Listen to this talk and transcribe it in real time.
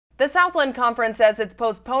The Southland Conference says it's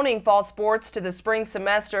postponing fall sports to the spring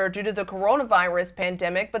semester due to the coronavirus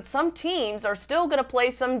pandemic, but some teams are still going to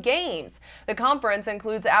play some games. The conference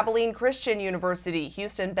includes Abilene Christian University,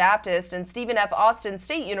 Houston Baptist, and Stephen F. Austin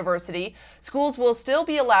State University. Schools will still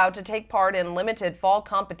be allowed to take part in limited fall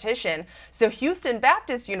competition. So Houston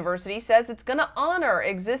Baptist University says it's going to honor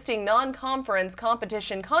existing non-conference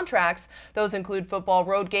competition contracts. Those include football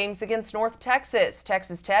road games against North Texas,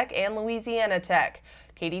 Texas Tech, and Louisiana Tech.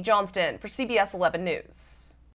 Johnston for CBS 11 News.